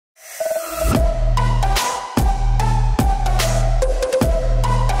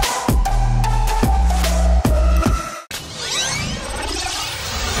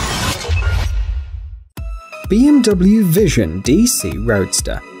BMW Vision DC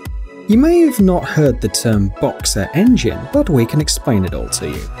Roadster. You may have not heard the term boxer engine, but we can explain it all to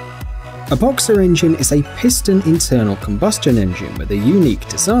you. A boxer engine is a piston internal combustion engine with a unique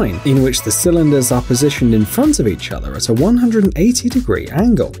design, in which the cylinders are positioned in front of each other at a 180-degree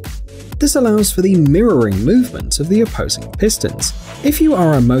angle. This allows for the mirroring movement of the opposing pistons. If you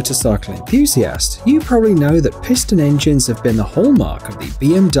are a motorcycle enthusiast, you probably know that piston engines have been the hallmark of the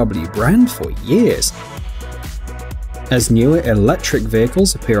BMW brand for years. As newer electric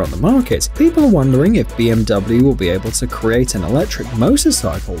vehicles appear on the market, people are wondering if BMW will be able to create an electric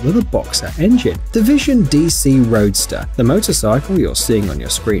motorcycle with a boxer engine. The Vision DC Roadster, the motorcycle you're seeing on your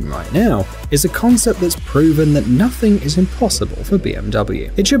screen right now, is a concept that's proven that nothing is impossible for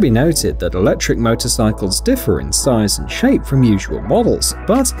BMW. It should be noted that electric motorcycles differ in size and shape from usual models,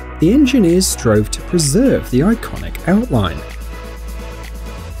 but the engineers strove to preserve the iconic outline.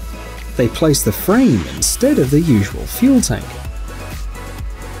 They placed the frame instead of the usual fuel tank.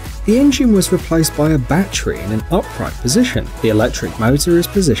 The engine was replaced by a battery in an upright position. The electric motor is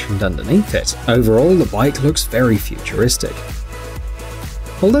positioned underneath it. Overall, the bike looks very futuristic.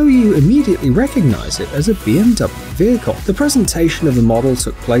 Although you immediately recognize it as a BMW vehicle, the presentation of the model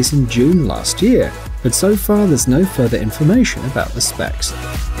took place in June last year, but so far there's no further information about the specs.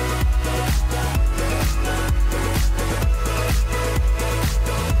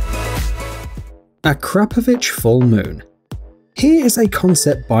 Akrapovič Full Moon. Here is a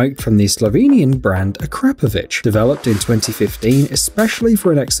concept bike from the Slovenian brand Akrapovič, developed in 2015 especially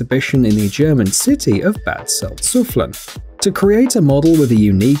for an exhibition in the German city of Bad Salzuflen. To create a model with a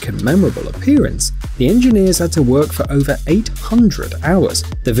unique and memorable appearance, the engineers had to work for over 800 hours.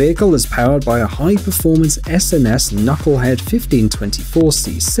 The vehicle is powered by a high-performance SNS Knucklehead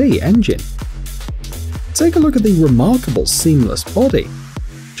 1524cc engine. Take a look at the remarkable seamless body.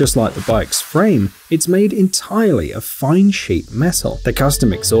 Just like the bike's frame, it's made entirely of fine sheet metal. The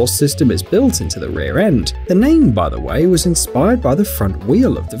custom exhaust system is built into the rear end. The name, by the way, was inspired by the front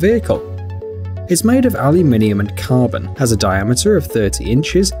wheel of the vehicle. It's made of aluminium and carbon, has a diameter of 30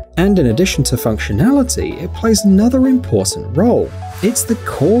 inches, and in addition to functionality, it plays another important role. It's the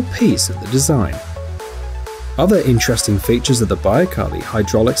core piece of the design. Other interesting features of the bike are the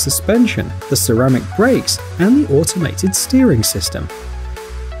hydraulic suspension, the ceramic brakes, and the automated steering system.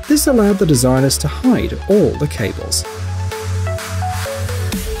 This allowed the designers to hide all the cables.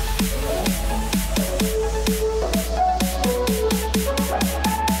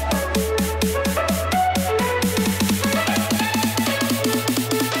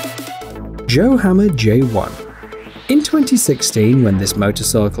 Johammer J1. In 2016, when this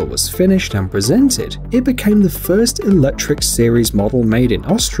motorcycle was finished and presented, it became the first electric series model made in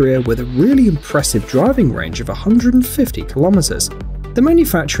Austria with a really impressive driving range of 150 kilometers. The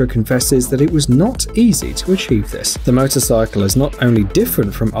manufacturer confesses that it was not easy to achieve this. The motorcycle is not only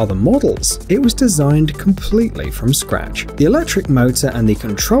different from other models, it was designed completely from scratch. The electric motor and the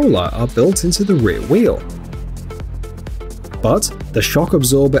controller are built into the rear wheel, but the shock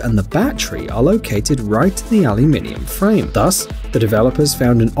absorber and the battery are located right in the aluminium frame. Thus, the developers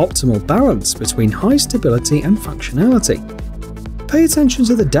found an optimal balance between high stability and functionality. Pay attention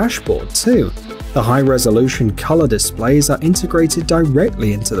to the dashboard too. The high-resolution color displays are integrated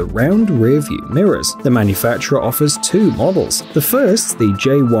directly into the round rear-view mirrors. The manufacturer offers two models. The first, the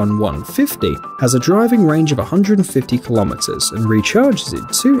J1 150, has a driving range of 150 kilometers and recharges in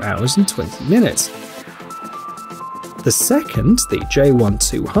 2 hours and 20 minutes. The second, the J1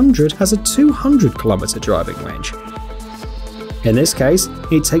 200, has a 200-kilometer driving range. In this case,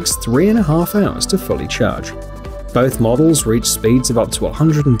 it takes 3.5 hours to fully charge. Both models reach speeds of up to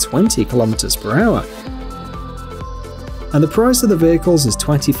 120 km per hour, and the price of the vehicles is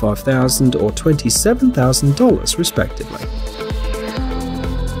 $25,000 or $27,000 respectively.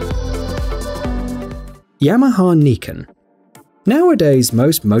 Yamaha NIKEN. Nowadays,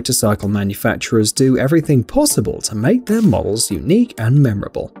 most motorcycle manufacturers do everything possible to make their models unique and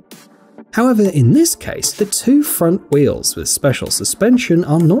memorable. However, in this case, the two front wheels with special suspension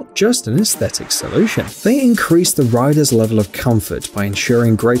are not just an aesthetic solution. They increase the rider's level of comfort by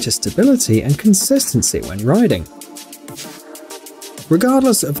ensuring greater stability and consistency when riding.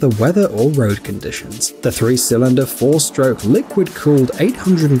 Regardless of the weather or road conditions, the 3-cylinder 4-stroke liquid-cooled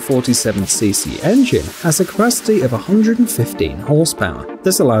 847cc engine has a capacity of 115 horsepower.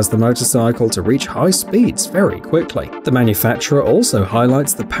 This allows the motorcycle to reach high speeds very quickly. The manufacturer also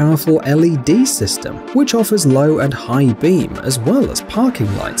highlights the powerful LED system, which offers low and high beam as well as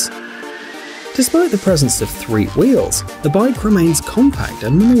parking lights. Despite the presence of 3 wheels, the bike remains compact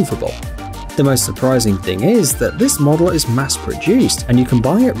and maneuverable. The most surprising thing is that this model is mass-produced, and you can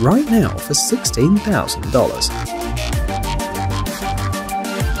buy it right now for $16,000.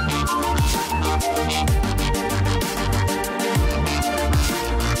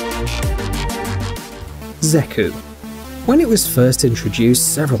 zecOO. When it was first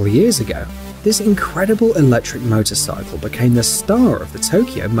introduced several years ago, this incredible electric motorcycle became the star of the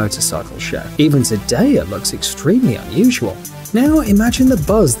Tokyo Motorcycle Show. Even today it looks extremely unusual. Now imagine the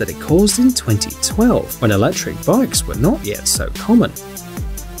buzz that it caused in 2012, when electric bikes were not yet so common.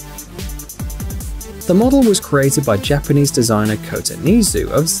 The model was created by Japanese designer Kota Nizu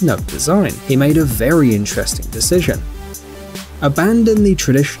of zecOO Design. He made a very interesting decision. Abandon the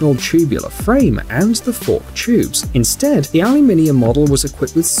traditional tubular frame and the fork tubes. Instead, the aluminium model was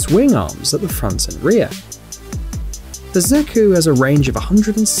equipped with swing arms at the front and rear. The zecOO has a range of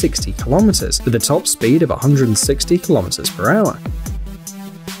 160 km with a top speed of 160 km per hour.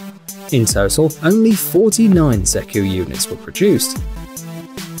 In total, only 49 zecOO units were produced.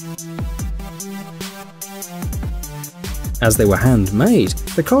 As they were handmade,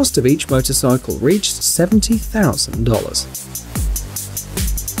 the cost of each motorcycle reached $70,000.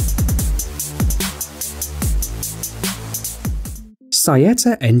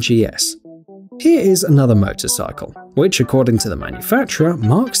 Saietta NGS. Here is another motorcycle, which according to the manufacturer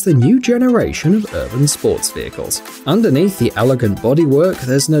marks the new generation of urban sports vehicles. Underneath the elegant bodywork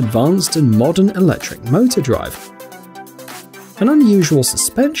there's an advanced and modern electric motor drive, an unusual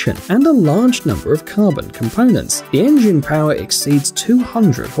suspension, and a large number of carbon components. The engine power exceeds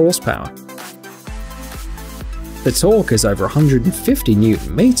 200 horsepower. The torque is over 150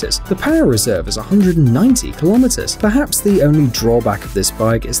 Nm, the power reserve is 190 km. Perhaps the only drawback of this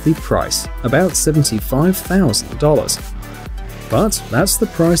bike is the price, about $75,000. But that's the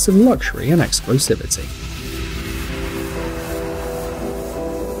price of luxury and exclusivity.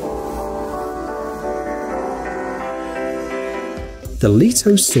 The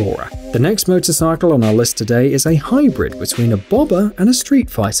Litosora. The next motorcycle on our list today is a hybrid between a bobber and a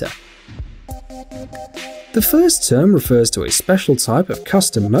street fighter. The first term refers to a special type of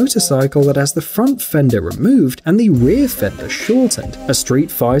custom motorcycle that has the front fender removed and the rear fender shortened. A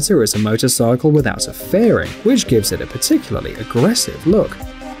street fighter is a motorcycle without a fairing, which gives it a particularly aggressive look.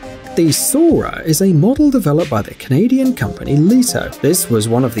 The Sora is a model developed by the Canadian company Lito. This was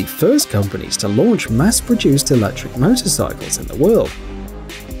one of the first companies to launch mass-produced electric motorcycles in the world.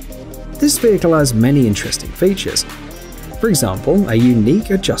 This vehicle has many interesting features. For example, a unique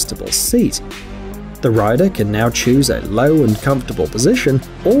adjustable seat. The rider can now choose a low and comfortable position,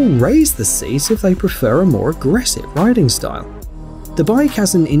 or raise the seat if they prefer a more aggressive riding style. The bike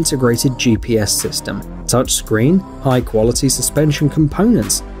has an integrated GPS system, touchscreen, high-quality suspension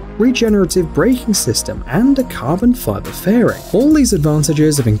components, regenerative braking system, and a carbon fiber fairing. All these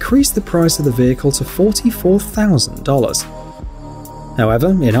advantages have increased the price of the vehicle to $44,000.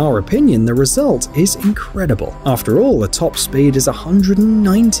 However, in our opinion, the result is incredible. After all, the top speed is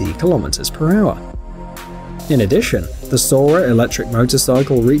 190 km per hour. In addition, the Sora electric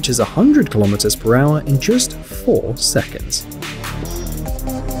motorcycle reaches 100 km per hour in just 4 seconds.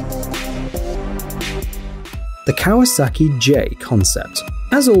 The Kawasaki J Concept.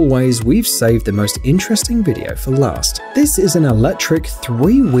 As always, we've saved the most interesting video for last. This is an electric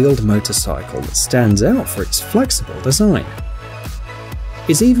 3-wheeled motorcycle that stands out for its flexible design.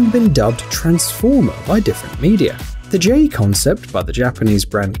 It's even been dubbed Transformer by different media. The J Concept by the Japanese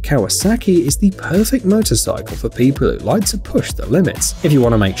brand Kawasaki is the perfect motorcycle for people who like to push the limits. If you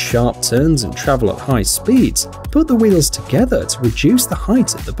want to make sharp turns and travel at high speeds, put the wheels together to reduce the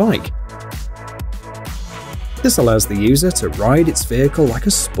height of the bike. This allows the user to ride its vehicle like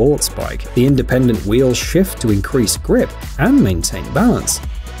a sports bike. The independent wheels shift to increase grip and maintain balance.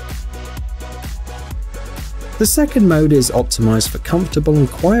 The second mode is optimized for comfortable and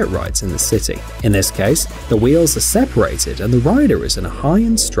quiet rides in the city. In this case, the wheels are separated and the rider is in a high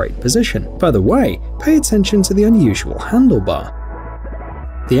and straight position. By the way, pay attention to the unusual handlebar.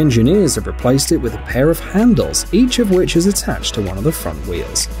 The engineers have replaced it with a pair of handles, each of which is attached to one of the front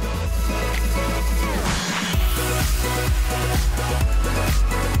wheels.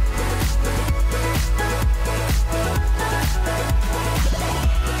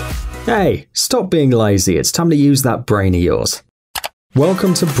 Hey, stop being lazy, it's time to use that brain of yours.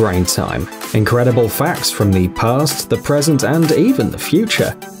 Welcome to Brain Time. Incredible facts from the past, the present, and even the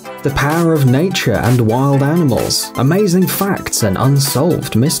future. The power of nature and wild animals, amazing facts and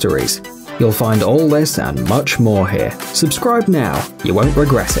unsolved mysteries. You'll find all this and much more here. Subscribe now, you won't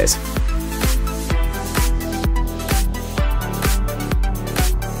regret it.